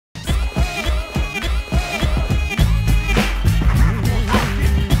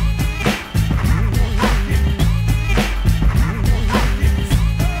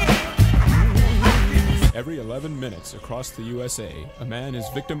nights across the USA, a man is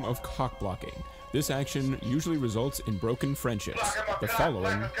victim of cock-blocking. This action usually results in broken friendships. The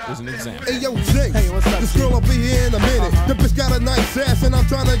following is an example. Hey, yo, Jinx. Hey, what's up? This girl will be here in a minute. The bitch got a nice ass and I'm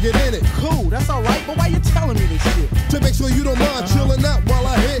trying to get in it. Cool, that's alright, but why you telling me this shit? To make sure you don't mind chilling out while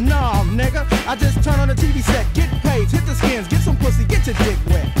I hit. Nah, nigga, I just turn on the TV set, get paid, hit the skins, get some pussy, get your dick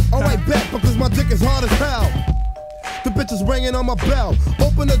wet. Alright, bet, because my dick is hard as hell. The bitch is ringing on my bell.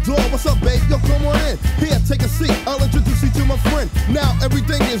 Open the door, what's up, babe? Yo, come on in. Here, take a seat. I'll introduce you to my friend. Now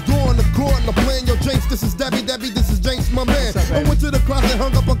everything is going according to plan. Yo, Jinx, this is Debbie, this is Jinx, my man. Up, I went to the closet,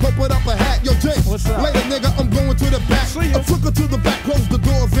 hung up a coat, put up a hat. Yo, Jinx, what's up? Later, nigga, I'm going to the back. I took her to the back, closed the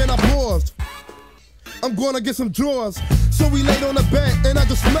door, then I paused. I'm gonna get some drawers. So we laid on the bed and I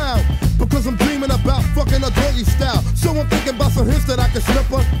just smiled, because I'm dreaming about fucking a doggy style. So I'm thinking about some hints that I can slip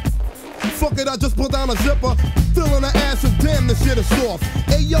her. Fuck it, I just pulled down a zipper, feeling her ass and damn, this shit is soft.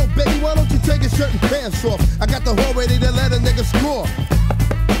 Hey yo, baby, why don't you take your shirt and pants off? I got the whole ready to let a nigga score.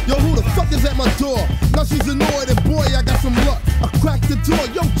 Yo, who the fuck is at my door? Now she's annoyed and boy, I got some luck. I cracked the door,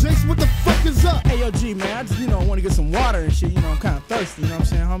 yo, Jinx, what the fuck is up? Hey, yo, G, man, I just, want to get some water and shit, I'm kind of thirsty, you know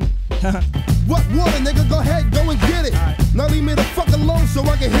what I'm saying, homie? What water, nigga? Go ahead, go and get it. Right. Now leave me the fuck alone so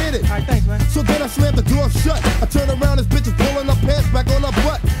I can hit it. Alright, thanks, man. So then I slammed the door shut. I turn around, this bitch is pulling her pants back on her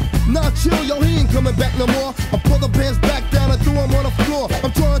butt. Nah, chill, yo, he ain't coming back no more. I pulled the pants back down and threw him on the floor.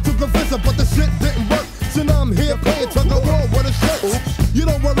 I'm trying to convince her, but the shit didn't work. So now I'm here playing tug of war with a shirt. Oops. You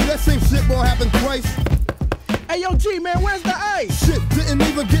don't worry, that same shit won't happen twice. Hey, yo, G, man, where's the ice? Shit, didn't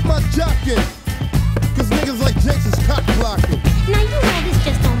even get my jock in. Cause niggas like Jinx is cock blocking. Now you know this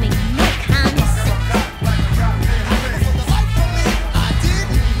just don't make no kind of sense.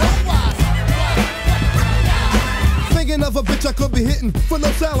 Thinking of a bitch I could be hitting for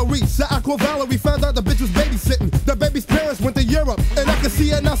no salary. So I called Valerie, found out the bitch was babysitting. The baby's parents went to Europe, and I could see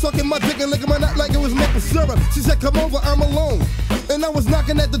her now sucking my dick and licking my nut like it was maple syrup. She said, come over, I'm alone. And I was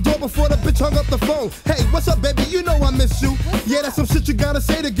knocking at the door before the bitch hung up the phone. Hey, what's up, baby? You know I miss you. Yeah, that's some shit you gotta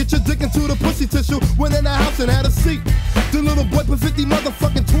say to get your dick into the pussy tissue. Went in the house and had a seat. The little boy put 50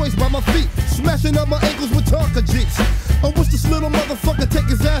 motherfucking toys by my feet, smashing up my ankles with Tonka Jeeps. I wish this little motherfucker take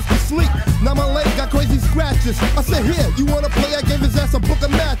his ass to sleep. Now my leg got crazy scratches. I said, here, you wanna play? I gave his ass a book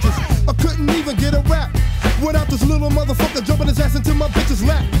of matches. I couldn't even get a rap without this little motherfucker jumping his ass into my bitch's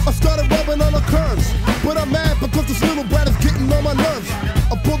lap. I started rubbing on her curves, but I'm mad because this little brat is getting on my nerves.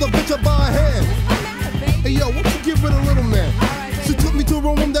 I pulled the bitch up by her hand. Hey yo, won't you get rid of little man? She took me to a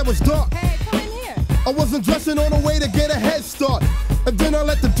room that was dark. Hey, come in here. I wasn't dressing on the way to get a head start. And then I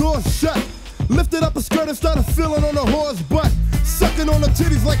let the door shut. Lifted up a skirt and started feeling on the whore's butt. Sucking on her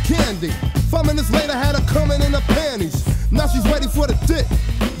titties like candy. 5 minutes later, had her coming in her panties. Now she's ready for the dick.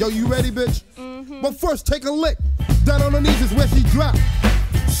 Yo, you ready, bitch? But first, take a lick. Down on her knees is where she dropped.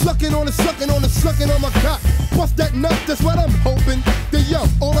 Sucking on it, sucking on it, sucking on my cock. Bust that nut, that's what I'm hoping. Then yo,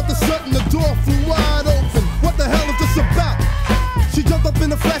 all of a sudden the door flew wide open. What the hell is this about? She jumped up in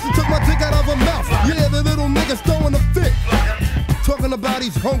the flash and took my dick out of her mouth. Yeah, the little nigga's throwing a fit. Talking about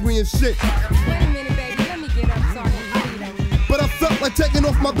he's hungry and shit. Wait a minute, baby. Let me get up so I can beat him. But I felt like taking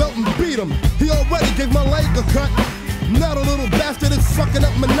off my belt and beat him. He already gave my leg a cut. Now the little bastard is fucking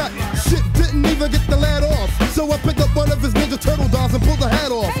up my nut. Shit didn't even get the lad off. So I picked up one of his Ninja Turtle dolls and pulled the hat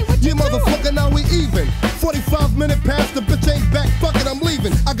off. Hey, what you motherfucker, now we even. 45 minutes past, the bitch ain't back. Fuck it, I'm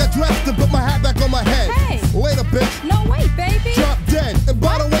leaving. I got dressed and put my hat back on my head. Hey. Later, bitch. No, wait, baby. Drop dead. And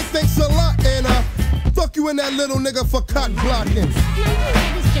by the way, thanks a lot. And fuck you and that little nigga for cock blocking. Now you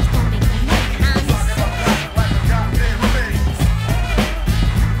know this just don't make no kind of sense.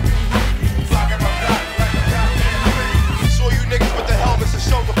 So you niggas with the helmets and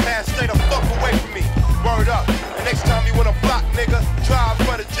shoulder pads, stay the fuck away from me. Word up. And next time you wanna block, nigga, drive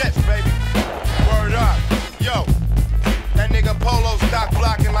for the Jets, baby. Word up. Yo, that nigga Polo's cock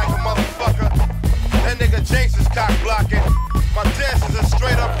blocking like a motherfucker. That nigga Jinx is cock blocking. My dances are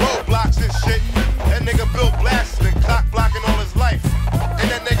straight up roadblocks and shit.